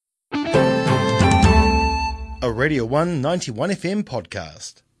A Radio 1 91 FM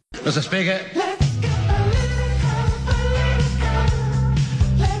podcast. Mr. Speaker. Let's get political.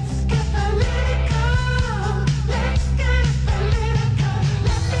 Let's get political. Let's get political.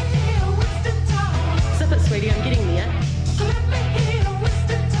 Let me hear Winston talk. Sip it, sweetie, I'm getting there. Let me hear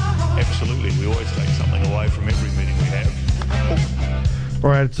Winston talk. Absolutely, we always take something away from every meeting we have. All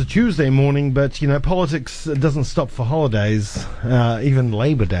right, it's a Tuesday morning, but, politics doesn't stop for holidays, even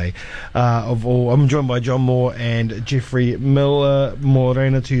Labour Day. I'm joined by John Moore and Jeffrey Miller.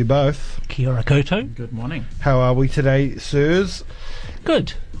 Morena to you both. Kia ora koutou. Good morning. How are we today, sirs?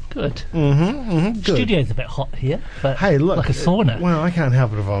 Good. Good. Studio's a bit hot here, but Hey, look. like a sauna. Well, I can't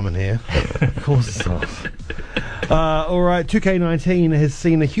help it if I'm in here. Of course it's not. All right, 2K19 has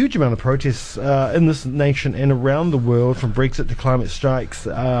seen a huge amount of protests in this nation and around the world, from Brexit to climate strikes,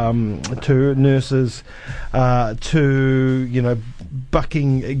 to nurses, to,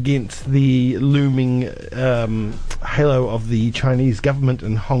 bucking against the looming halo of the Chinese government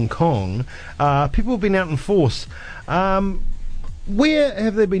in Hong Kong. People have been out in force. Where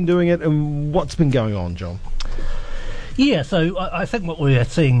have they been doing it, and what's been going on, John? Yeah, so I think what we're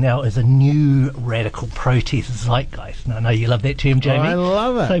seeing now is a new radical protest zeitgeist. And I know you love that term, Jamie. I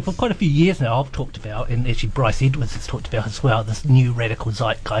love it. So for quite a few years now, I've talked about, and actually Bryce Edwards has talked about as well, this new radical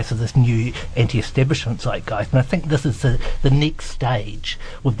zeitgeist, or this new anti-establishment zeitgeist. And I think this is the next stage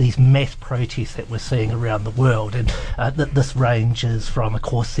with these mass protests that we're seeing around the world. And this ranges from, of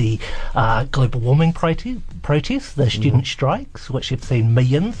course, the global warming protests, the student strikes, which have seen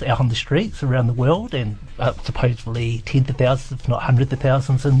millions out on the streets around the world, and supposedly tens of thousands, if not hundreds of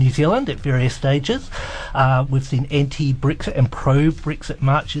thousands, in New Zealand at various stages. We've seen anti-Brexit and pro-Brexit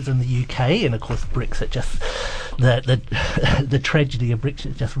marches in the UK, and of course Brexit just the tragedy of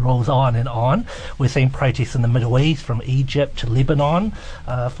Brexit just rolls on and on. We're seeing protests in the Middle East, from Egypt to Lebanon,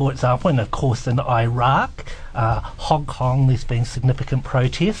 for example, and of course in Iraq. Hong Kong, there's been significant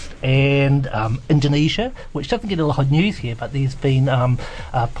protests, and Indonesia, which doesn't get a lot of news here, but there's been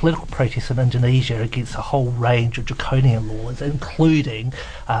political protests in Indonesia against a whole range of draconian laws, including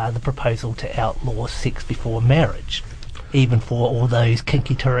the proposal to outlaw sex before marriage, even for all those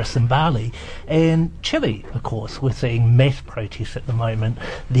kinky tourists in Bali. And Chile, of course, we're seeing mass protests at the moment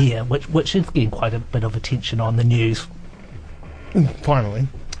there, which is getting quite a bit of attention on the news. Finally.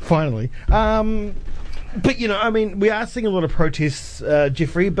 But, we are seeing a lot of protests,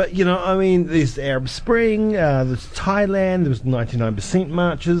 Jeffrey, but, there's Arab Spring, there's Thailand, there was 99%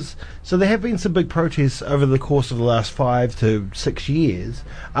 marches, so there have been some big protests over the course of the last 5 to 6 years.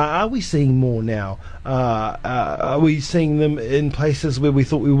 Are we seeing more now? Are we seeing them in places where we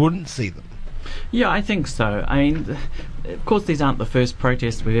thought we wouldn't see them? Yeah, I think so. I mean, of course, these aren't the first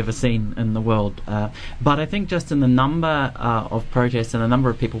protests we've ever seen in the world, but I think just in the number of protests and the number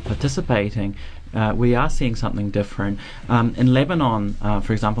of people participating, we are seeing something different. In Lebanon,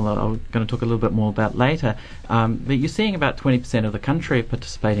 for example, I'm going to talk a little bit more about later, but you're seeing about 20% of the country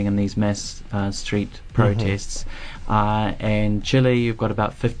participating in these mass street protests. And Chile, you've got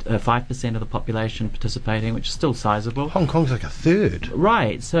about 5% of the population participating, which is still sizable. Hong Kong's like a third.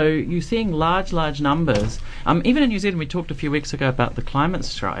 Right, so you're seeing large numbers. Even in New Zealand, we talked a few weeks ago about the climate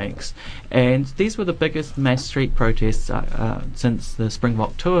strikes, and these were the biggest mass street protests since the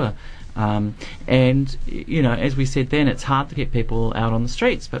Springbok tour. And as we said then, it's hard to get people out on the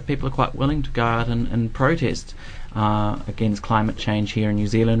streets, but people are quite willing to go out and protest against climate change here in New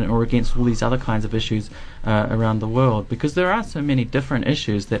Zealand, or against all these other kinds of issues around the world, because there are so many different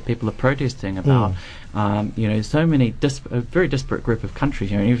issues that people are protesting about. So many a very disparate group of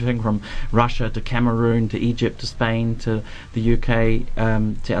countries, everything from Russia to Cameroon to Egypt to Spain to the UK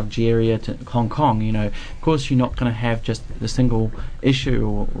to Algeria to Hong Kong. Of course you're not going to have just a single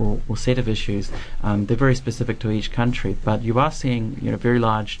issue or set of issues. They're very specific to each country, but you are seeing very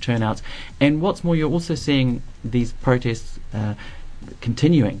large turnouts, and what's more, you're also seeing these protests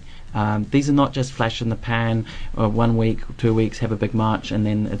continuing. These are not just flash in the pan, 1 week, 2 weeks, have a big march, and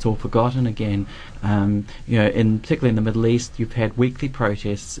then it's all forgotten again. Particularly in the Middle East, you've had weekly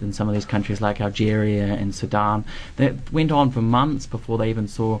protests in some of these countries like Algeria and Sudan that went on for months before they even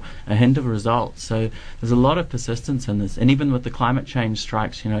saw a hint of a result. So there's a lot of persistence in this, and even with the climate change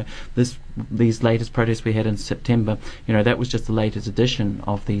strikes, these latest protests we had in September, that was just the latest edition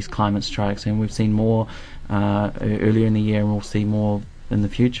of these climate strikes, and we've seen more earlier in the year, and we'll see more in the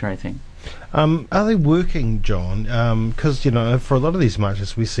future, I think. Are they working, John? Because, for a lot of these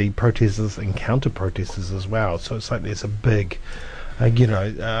marches we see protesters and counter-protesters as well, so it's like there's a big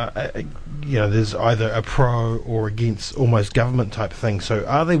There's either a pro or against almost government type thing. So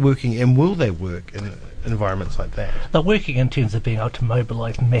are they working, and will they work in environments like that? They're working in terms of being able to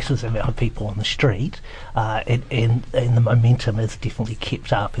mobilise massive amount of people on the street, and the momentum is definitely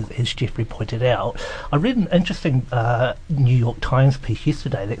kept up, as Jeffrey pointed out. I read an interesting New York Times piece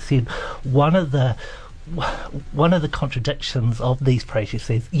yesterday that said one of the contradictions of these protests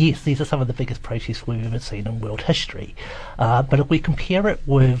is, yes, these are some of the biggest protests we've ever seen in world history, but if we compare it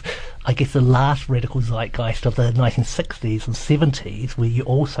with, I guess, the last radical zeitgeist of the 1960s and 70s, where you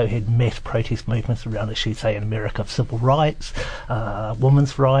also had mass protest movements around issues, say in America, of civil rights,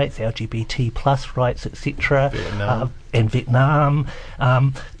 women's rights, LGBT plus rights, etc., and Vietnam,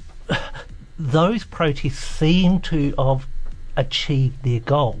 those protests seem to have achieved their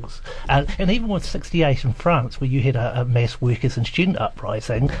goals. And even with 68 in France, where you had a mass workers and student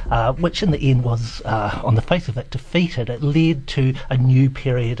uprising, which in the end was, on the face of it, defeated, it led to a new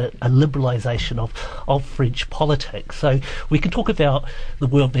period, a liberalisation of French politics. So we can talk about the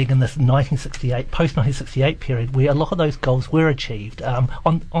world being in this post-1968 period, where a lot of those goals were achieved,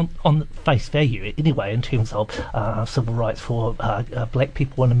 on face value anyway, in terms of civil rights for black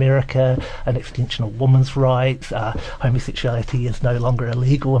people in America, an extension of women's rights, homosexuality is no longer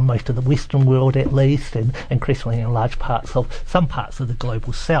illegal in most of the Western world, at least, and increasingly in some parts of the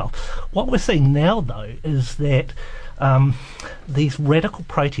global South. What we're seeing now, though, is that these radical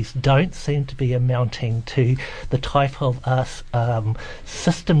protests don't seem to be amounting to the type of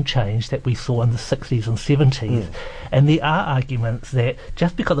system change that we saw in the 60s and 70s. And there are arguments that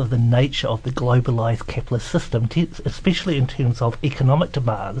just because of the nature of the globalised capitalist system, especially in terms of economic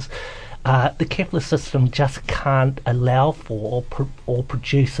demands, the capitalist system just can't allow for or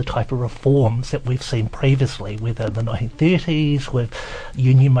produce the type of reforms that we've seen previously, whether in the 1930s with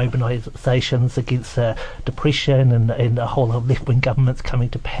union mobilisations against depression and a whole lot of left-wing governments coming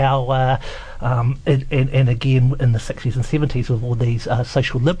to power, and again in the 60s and 70s with all these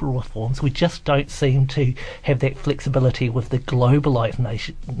social liberal reforms. We just don't seem to have that flexibility with the globalised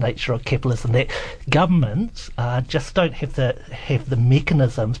nature of capitalism, that governments just don't have the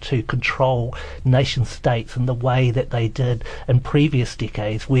mechanisms to control nation states in the way that they did in previous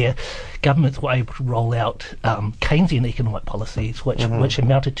decades, where governments were able to roll out Keynesian economic policies, which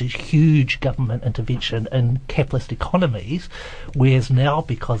amounted to huge government intervention in capitalist economies, whereas now,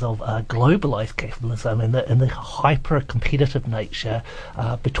 because of globalised capitalism and the hyper-competitive nature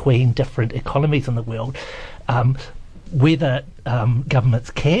between different economies in the world, whether governments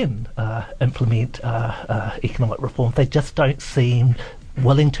can implement economic reform, they just don't seem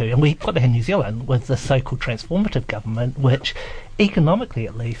willing to. And we've got that in New Zealand with the so-called transformative government, which economically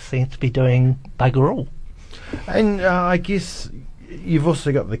at least seems to be doing bugger all. And I guess you've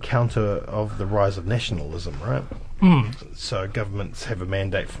also got the counter of the rise of nationalism, right? So governments have a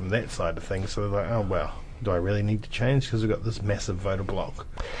mandate from that side of things, so they're like, oh well, do I really need to change because we've got this massive voter bloc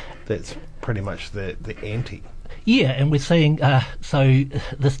that's pretty much the anti. Yeah, and we're seeing, so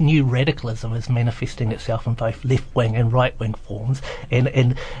this new radicalism is manifesting itself in both left-wing and right-wing forms, and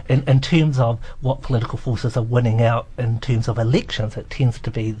in terms of what political forces are winning out in terms of elections, it tends to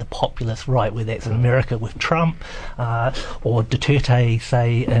be the populist right, whether that's in America with Trump, or Duterte,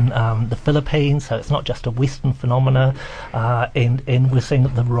 say, in the Philippines, so it's not just a Western phenomena, and we're seeing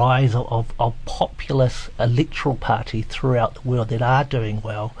the rise of populist electoral parties throughout the world that are doing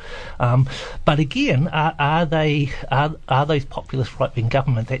well. But again, are those populist right-wing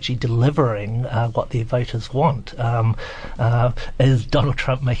governments actually delivering what their voters want? Is Donald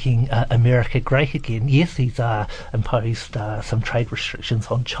Trump making America great again? Yes, he's imposed some trade restrictions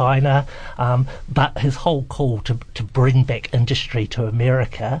on China, but his whole call to bring back industry to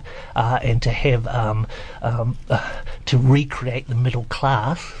America and to have to recreate the middle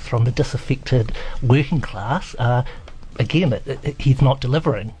class from the disaffected working class, again, he's not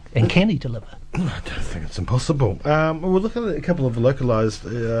delivering. And can he deliver? I don't think it's impossible. We'll look at a couple of localised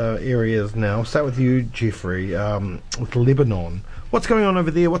areas now. We'll start with you, Jeffrey, with Lebanon. What's going on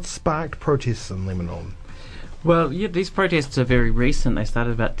over there? What sparked protests in Lebanon? Well, yeah, these protests are very recent. They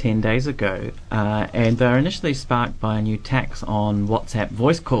started about 10 days ago, and they were initially sparked by a new tax on WhatsApp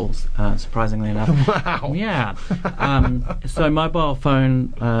voice calls, surprisingly enough. Wow. Yeah. So mobile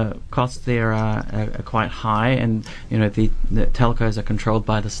phone costs there are quite high, and the telcos are controlled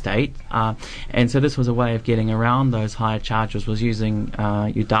by the state, and so this was a way of getting around those higher charges, was using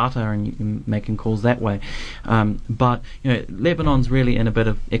your data and making calls that way. But Lebanon's really in a bit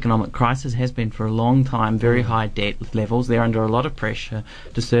of economic crisis, has been for a long time, very high high debt levels. They're under a lot of pressure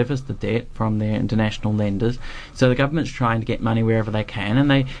to service the debt from their international lenders. So the government's trying to get money wherever they can, and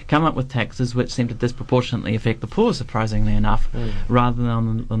they come up with taxes which seem to disproportionately affect the poor, surprisingly enough, rather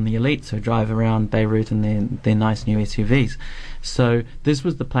than on the elites who drive around Beirut in their nice new SUVs. So this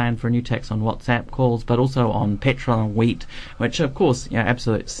was the plan for a new tax on WhatsApp calls, but also on petrol and wheat, which of course,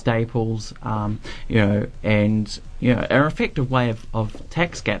 absolute staples, and are an effective way of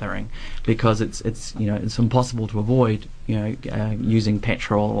tax gathering, because it's impossible to avoid using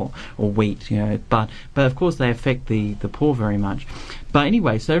petrol or wheat, but of course they affect the poor very much. But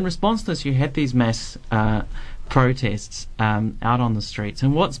anyway, so in response to this, you had these mass protests out on the streets,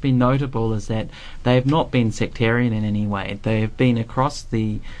 and what's been notable is that they have not been sectarian in any way. They have been across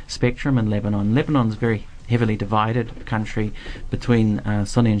the spectrum in Lebanon. Lebanon's very heavily divided country between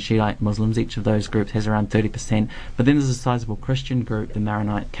Sunni and Shiite Muslims. Each of those groups has around 30%, but then there's a sizable Christian group, the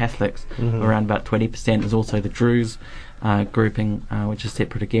Maronite Catholics, around about 20%. There's also the Druze grouping, which is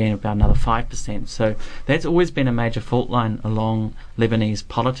separate again, about another 5%. So that's always been a major fault line along Lebanese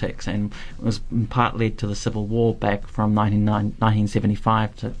politics, and was in part led to the civil war back from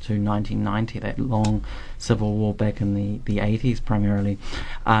 1975 to 1990, that long civil war back in the 80s primarily.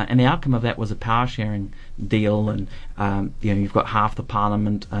 And the outcome of that was a power sharing deal, and you've got half the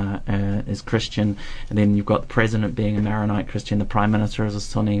parliament is Christian, and then you've got the president being a Maronite Christian, the prime minister is a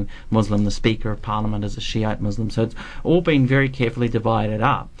Sunni Muslim, the speaker of parliament is a Shiite Muslim. So it's all been very carefully divided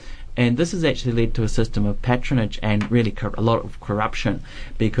up. And this has actually led to a system of patronage and really a lot of corruption,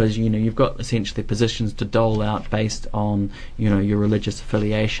 because you've got essentially positions to dole out based on your religious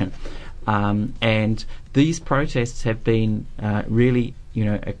affiliation, and these protests have been really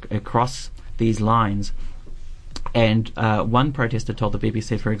across these lines. And one protester told the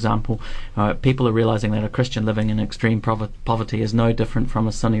BBC, for example, people are realising that a Christian living in extreme poverty is no different from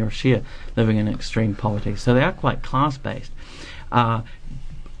a Sunni or Shia living in extreme poverty. So they are quite class-based.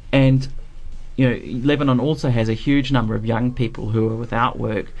 And Lebanon also has a huge number of young people who are without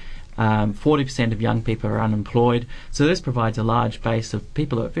work. 40% of young people are unemployed. So this provides a large base of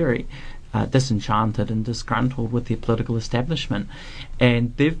people who are very disenchanted and disgruntled with the political establishment,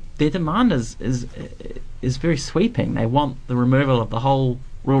 and their demand is very sweeping. They want the removal of the whole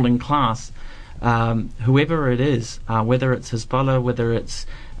ruling class, whoever it is, whether it's Hezbollah, whether it's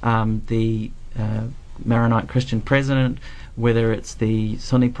the Maronite Christian president, whether it's the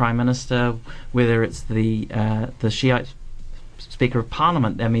Sunni prime minister, whether it's the Shiite Speaker of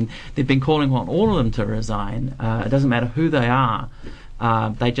Parliament. I mean, they've been calling on all of them to resign. It doesn't matter who they are.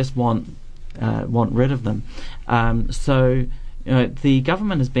 They just want rid of them. So the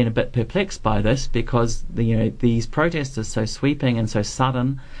government has been a bit perplexed by this, because these protests are so sweeping and so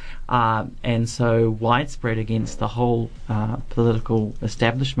sudden and so widespread against the whole political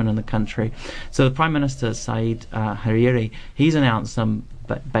establishment in the country. So the Prime Minister, Saeed Hariri, he's announced some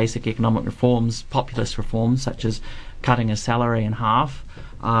basic economic reforms, populist reforms, such as cutting his salary in half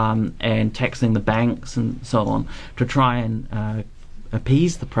and taxing the banks and so on, to try and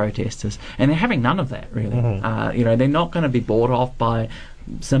appease the protesters, and they're having none of that really. They're not going to be bought off by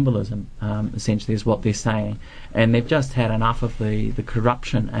symbolism, essentially, is what they're saying, and they've just had enough of the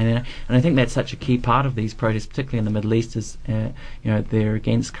corruption, and I think that's such a key part of these protests, particularly in the Middle East, is they're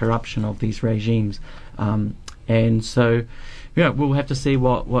against corruption of these regimes, and so we'll have to see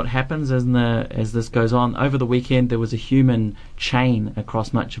what happens as this goes on. Over the weekend, there was a human chain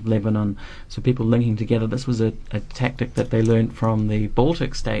across much of Lebanon, so people linking together. This was a tactic that they learned from the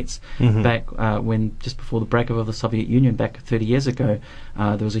Baltic states back when, just before the breakup of the Soviet Union, back 30 years ago.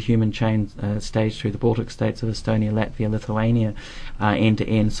 There was a human chain staged through the Baltic states of Estonia, Latvia, Lithuania,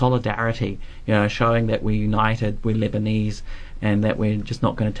 end-to-end solidarity, showing that we're united, we're Lebanese, and that we're just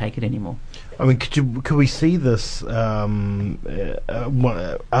not going to take it anymore. I mean, could we see this after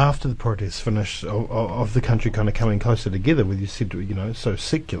the protests finish, of the country kind of coming closer together, with you said, so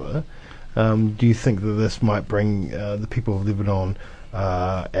secular? Do you think that this might bring the people of Lebanon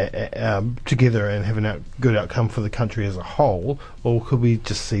together and have a good outcome for the country as a whole, or could we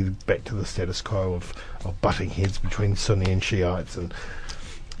just see back to the status quo of butting heads between Sunni and Shiites? And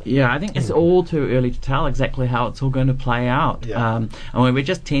I think it's all too early to tell exactly how it's all going to play out. We're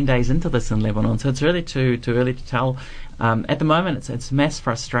just 10 days into this in Lebanon, so it's really too early to tell. At the moment, it's mass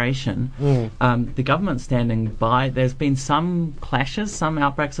frustration. The government's standing by. There's been some clashes, some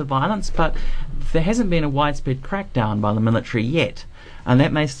outbreaks of violence, but there hasn't been a widespread crackdown by the military yet. And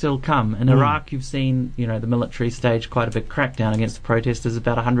that may still come. In Iraq, you've seen, the military stage quite a big crackdown against the protesters.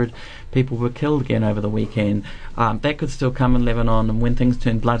 About 100 people were killed again over the weekend. That could still come in Lebanon, and when things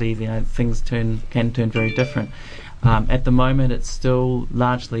turn bloody, things can turn very different. At the moment, it's still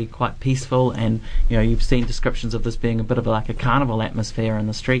largely quite peaceful, and you've seen descriptions of this being a bit of like a carnival atmosphere in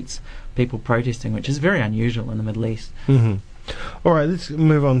the streets, people protesting, which is very unusual in the Middle East. Mm-hmm. All right, let's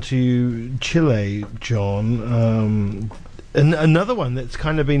move on to Chile, John. And another one that's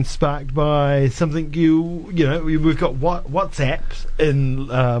kind of been sparked by something we've got WhatsApp in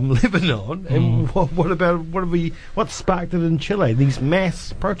Lebanon, and what sparked it in Chile? These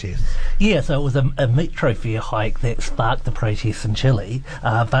mass protests. Yeah, so it was a metro fare hike that sparked the protests in Chile.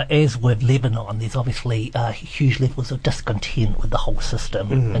 But as with Lebanon, there's obviously huge levels of discontent with the whole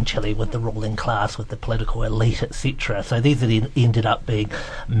system in Chile, with the ruling class, with the political elite, etc. So these have ended up being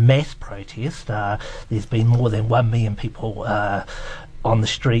mass protests. There's been more than 1 million people on the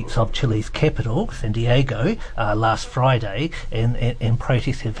streets of Chile's capital, Santiago, last Friday, and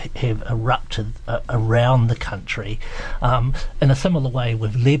protests have erupted around the country. In a similar way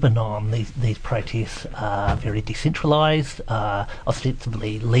with Lebanon, these protests are very decentralised,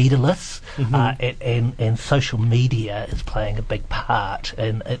 ostensibly leaderless, and social media is playing a big part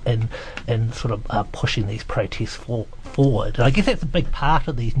in sort of pushing these protests forward. And I guess that's a big part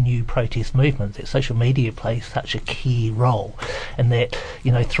of these new protest movements, that social media plays such a key role, and that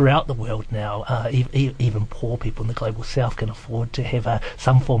throughout the world now, even poor people in the global south can afford to have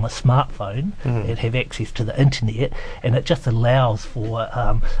some form of smartphone and have access to the internet, and it just allows for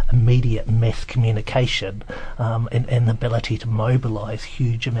immediate mass communication and the ability to mobilise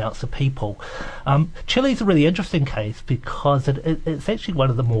huge amounts of people. Chile's a really interesting case because it's actually one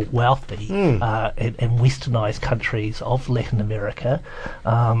of the more wealthy and westernised countries of Latin America,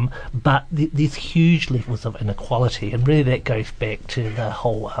 but there's huge levels of inequality, and really that goes back to the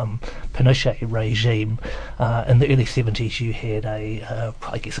whole Pinochet regime. In the early 70s you had a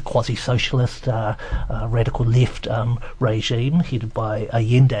quasi-socialist radical left regime headed by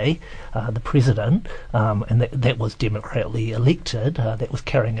Allende, the president, and that was democratically elected. That was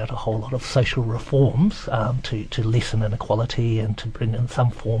carrying out a whole lot of social reforms to lessen inequality and to bring in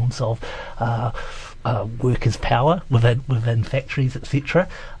some forms of workers' power within factories, etc.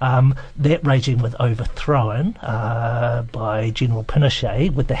 That regime was overthrown by General Pinochet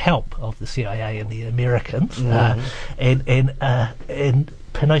with the help of the CIA and the Americans, and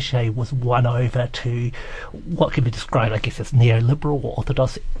Pinochet was won over to what can be described, I guess, as neoliberal or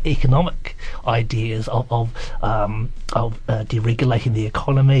orthodox economic ideas of deregulating the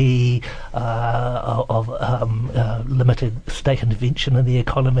economy, of limited state intervention in the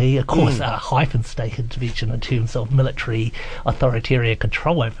economy, of course, heightened state intervention in terms of military authoritarian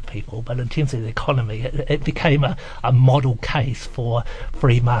control over people, but in terms of the economy, it became a model case for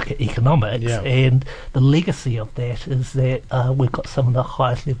free market economics, and the legacy of that is that we've got some of the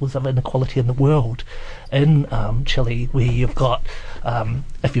highest levels of inequality in the world in Chile, where you've got,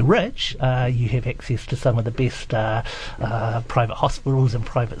 if you're rich, you have access to some of the best private hospitals and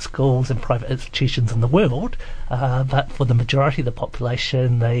private schools and private institutions in the world, but for the majority of the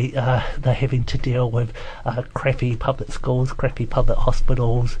population, they're having to deal with crappy public schools, crappy public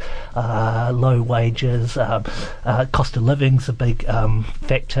hospitals, low wages, cost of living's a big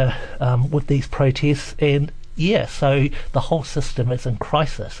factor with these protests, and so the whole system is in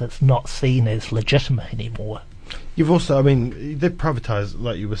crisis. It's not seen as legitimate anymore. You've also, they've privatised,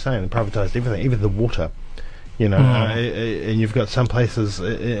 like you were saying, they've privatised everything, even the water. And you've got some places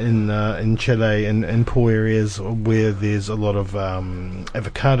in Chile and in poor areas where there's a lot of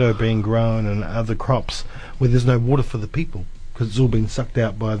avocado being grown and other crops where there's no water for the people because it's all been sucked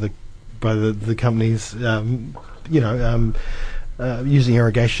out by the companies. Using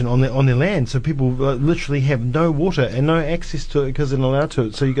irrigation on their land, so people literally have no water and no access to it because they're not allowed to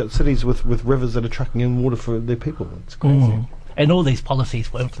it. So you've got cities with rivers that are trucking in water for their people. It's crazy. And all these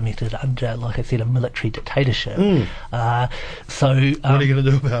policies were implemented under, like I said, a military dictatorship. So what are you going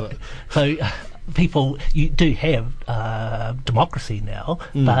to do about it? So people, you do have democracy now,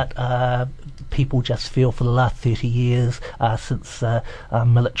 but people just feel for the last 30 years, since the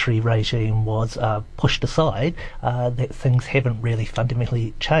military regime was pushed aside, that things haven't really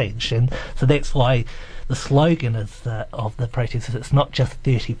fundamentally changed. And so that's why the slogan is of the protest is it's not just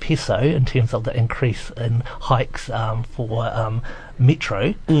 30 peso in terms of the increase in hikes for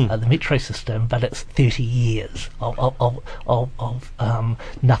metro, the metro system, but it's 30 years of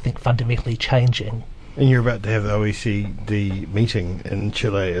nothing fundamentally changing. And you're about to have the OECD meeting in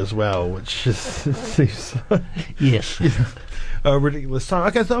Chile as well, which just seems yes. ridiculous time.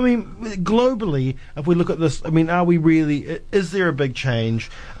 Okay, so I mean, globally, if we look at this, I mean, are we really? Is there a big change?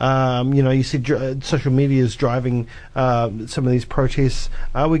 You said social media is driving some of these protests.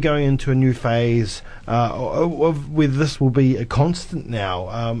 Are we going into a new phase where this will be a constant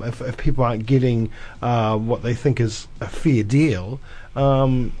now? If people aren't getting what they think is a fair deal,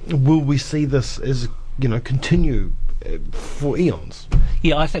 will we see this as continue for eons?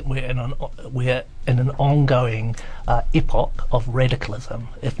 Yeah, I think we're in an ongoing epoch of radicalism,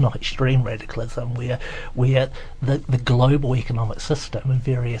 if not extreme radicalism, where the global economic system and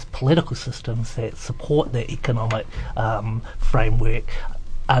various political systems that support the economic framework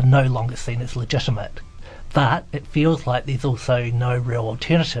are no longer seen as legitimate. But it feels like there's also no real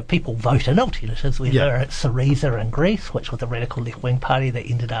alternative. People vote in alternatives, whether it's Syriza in Greece, which was a radical left-wing party that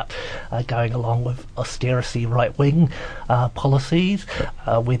ended up going along with austerity right-wing policies,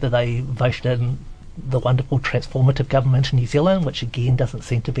 whether they voted in the wonderful transformative government in New Zealand, which again doesn't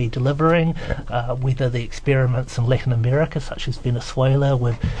seem to be delivering, whether the experiments in Latin America, such as Venezuela,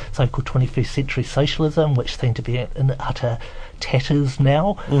 with so-called 21st century socialism, which seem to be in utter tatters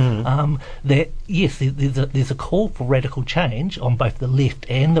now. That yes, there's a call for radical change on both the left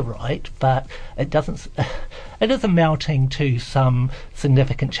and the right, but it is amounting to some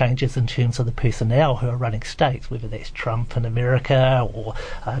significant changes in terms of the personnel who are running states, whether that's Trump in America or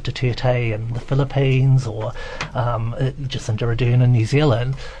Duterte in the Philippines or Jacinda Ardern in New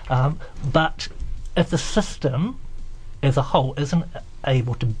Zealand. But if the system as a whole isn't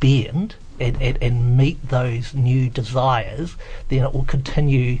able to bend and meet those new desires, then it will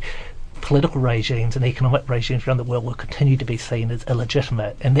continue. Political regimes and economic regimes around the world will continue to be seen as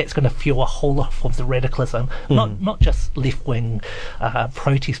illegitimate, and that's going to fuel a whole lot of forms of radicalism, not just left-wing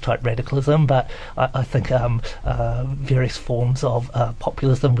protest type radicalism, but I think various forms of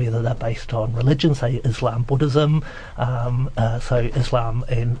populism, whether they're based on religion, say Islam, Buddhism, so Islam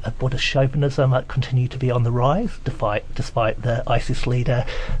and Buddhist chauvinism continue to be on the rise, despite the ISIS leader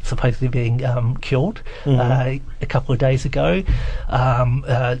supposedly being killed a couple of days ago.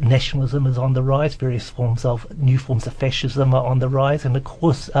 Nationalism is on the rise, new forms of fascism are on the rise, and of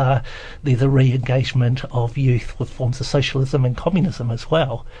course there's a re-engagement of youth with forms of socialism and communism as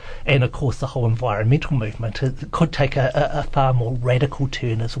well, and of course the whole environmental movement. It could take a far more radical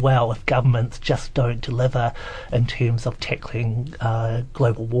turn as well if governments just don't deliver in terms of tackling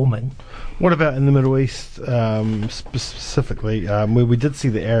global warming. What about in the Middle East specifically, where we did see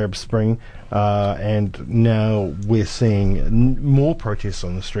the Arab Spring, and now we're seeing more protests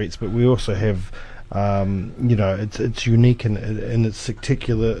on the streets, but we also have, it's unique in its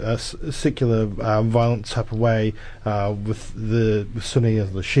secular violent type of way with the Sunni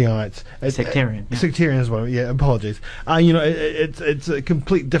and the Shiites. Sectarian. Sectarian as well, yeah, apologies. It's a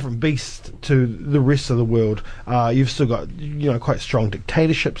complete different beast to the rest of the world. You've still got, quite strong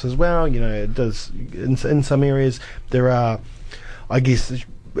dictatorships as well. It does, in some areas, there are, I guess,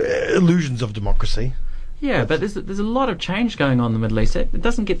 illusions of democracy. Yeah, but there's a lot of change going on in the Middle East. It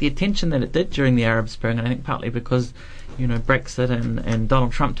doesn't get the attention that it did during the Arab Spring, and I think partly because, Brexit and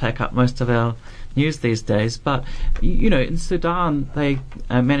Donald Trump take up most of our news these days. But, in Sudan, they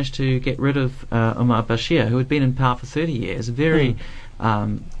managed to get rid of Omar Bashir, who had been in power for 30 years, a very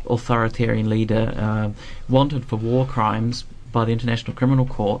authoritarian leader, wanted for war crimes by the International Criminal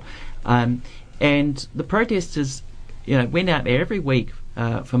Court. And the protesters, went out there every week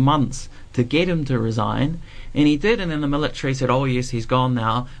for months to get him to resign, and he did, and then the military said, oh yes, he's gone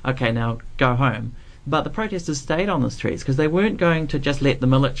now, okay, now go home. But the protesters stayed on the streets because they weren't going to just let the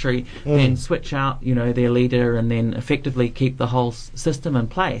military then switch out their leader and then effectively keep the whole system in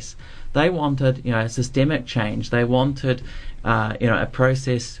place. They wanted a systemic change. They wanted a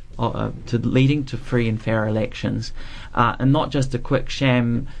process leading to free and fair elections, and not just a quick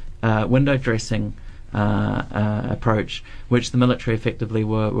sham window dressing approach, which the military effectively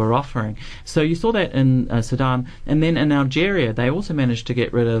were offering. So you saw that in Sudan, and then in Algeria they also managed to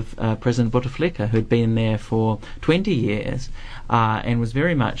get rid of President Bouteflika, who had been there for 20 years and was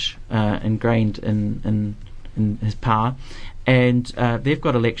very much ingrained in his power. And they've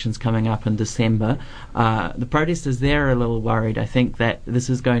got elections coming up in December. The protesters there are a little worried. I think that this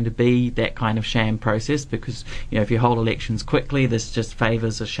is going to be that kind of sham process because, if you hold elections quickly, this just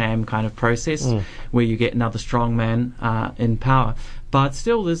favours a sham kind of process where you get another strong man in power. But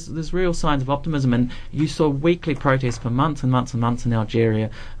still, there's real signs of optimism, and you saw weekly protests for months and months and months in Algeria,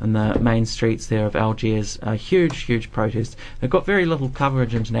 and the main streets there of Algiers, huge protests. It got very little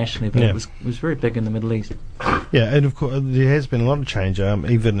coverage internationally, but it was very big in the Middle East. Yeah, and of course there has been a lot of change,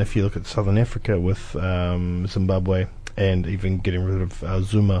 even if you look at Southern Africa with Zimbabwe, and even getting rid of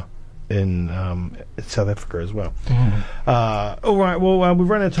Zuma in South Africa as well. All right, well, we've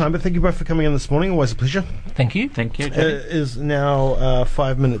run out of time, but thank you both for coming in this morning. Always a pleasure. Thank you. Thank you, It Jimmy. is now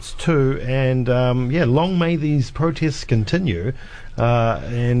 5 minutes to, and long may these protests continue.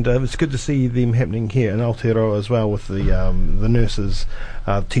 And it's good to see them happening here in Aotearoa as well, with the nurses,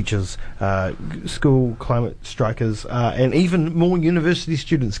 teachers, school climate strikers, and even more university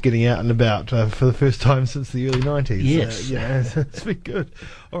students getting out and about for the first time since the early 90s. Yes. It's been good.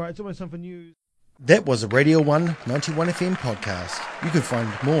 All right, it's almost time for news. That was a Radio 1 91 FM podcast. You can find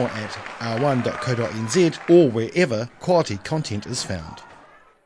more at r1.co.nz or wherever quality content is found.